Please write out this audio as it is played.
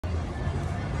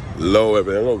Hello,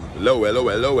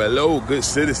 good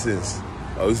citizens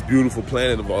of this beautiful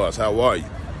planet of ours. How are you?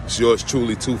 It's yours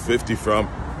truly, 250 from,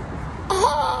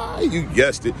 you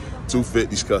guessed it,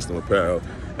 250's Custom Apparel.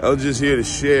 I was just here to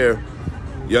share,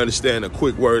 you understand, a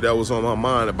quick word that was on my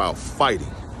mind about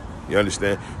fighting. You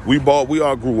understand? We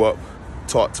all grew up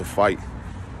taught to fight,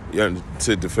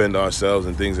 to defend ourselves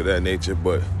and things of that nature,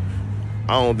 but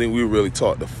I don't think we were really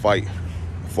taught to fight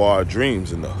for our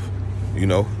dreams enough, you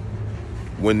know?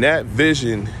 When that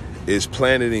vision is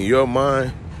planted in your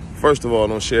mind, first of all,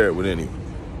 don't share it with anyone.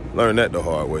 Learn that the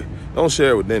hard way. Don't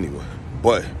share it with anyone.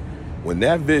 But when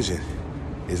that vision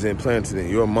is implanted in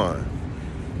your mind,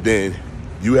 then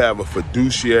you have a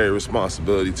fiduciary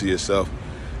responsibility to yourself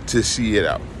to see it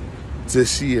out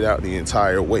the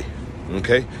entire way,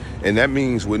 okay? And that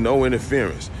means with no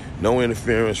interference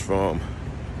from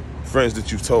friends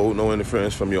that you've told, no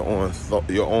interference from your own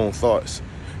thoughts,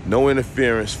 no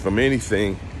interference from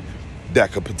anything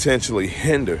that could potentially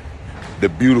hinder the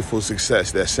beautiful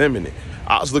success that's imminent.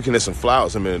 I was looking at some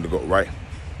flowers a minute ago, right?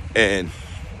 And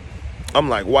I'm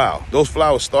like, wow, those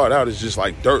flowers start out as just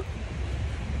like dirt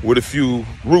with a few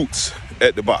roots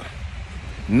at the bottom.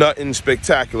 Nothing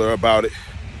spectacular about it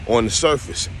on the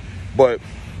surface. But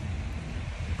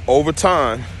over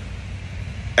time,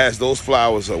 as those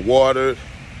flowers are watered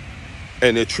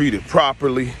and they're treated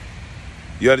properly,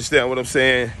 you understand what I'm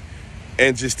saying?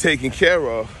 And just taken care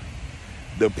of,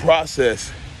 the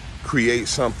process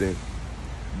creates something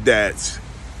that's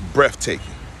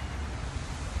breathtaking.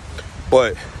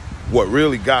 But what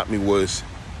really got me was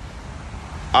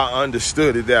I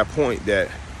understood at that point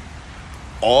that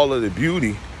all of the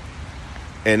beauty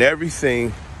and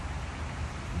everything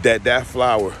that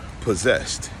flower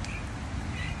possessed,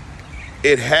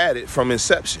 it had it from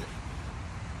inception.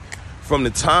 From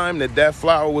the time that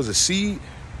flower was a seed,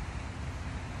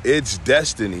 its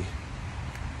destiny,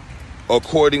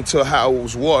 according to how it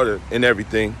was watered and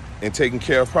everything and taken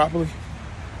care of properly,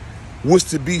 was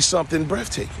to be something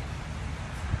breathtaking.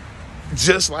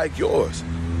 Just like yours.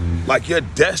 Like your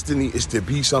destiny is to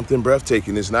be something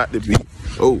breathtaking. It's not to be,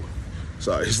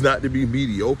 it's not to be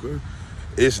mediocre.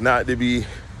 It's not to be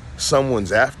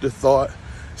someone's afterthought.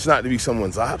 It's not to be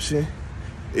someone's option.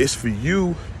 It's for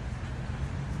you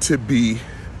to be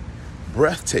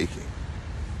breathtaking.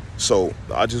 So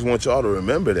I just want y'all to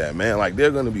remember that, man. Like, there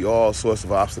are going to be all sorts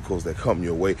of obstacles that come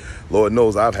your way. Lord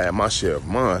knows I've had my share of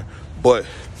mine, but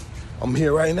I'm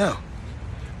here right now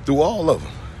through all of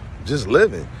them, just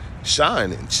living,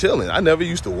 shining, chilling. I never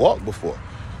used to walk before,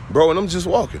 bro, and I'm just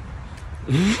walking.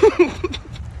 You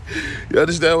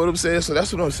understand what I'm saying? So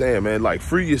that's what I'm saying, man. Like,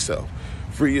 free yourself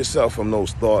from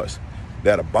those thoughts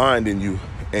that are binding you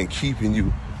and keeping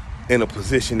you in a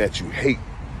position that you hate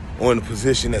or in a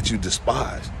position that you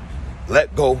despise.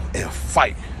 Let go and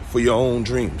fight for your own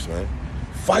dreams, man.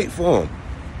 Fight for them.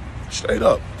 Straight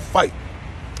up, fight.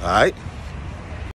 All right?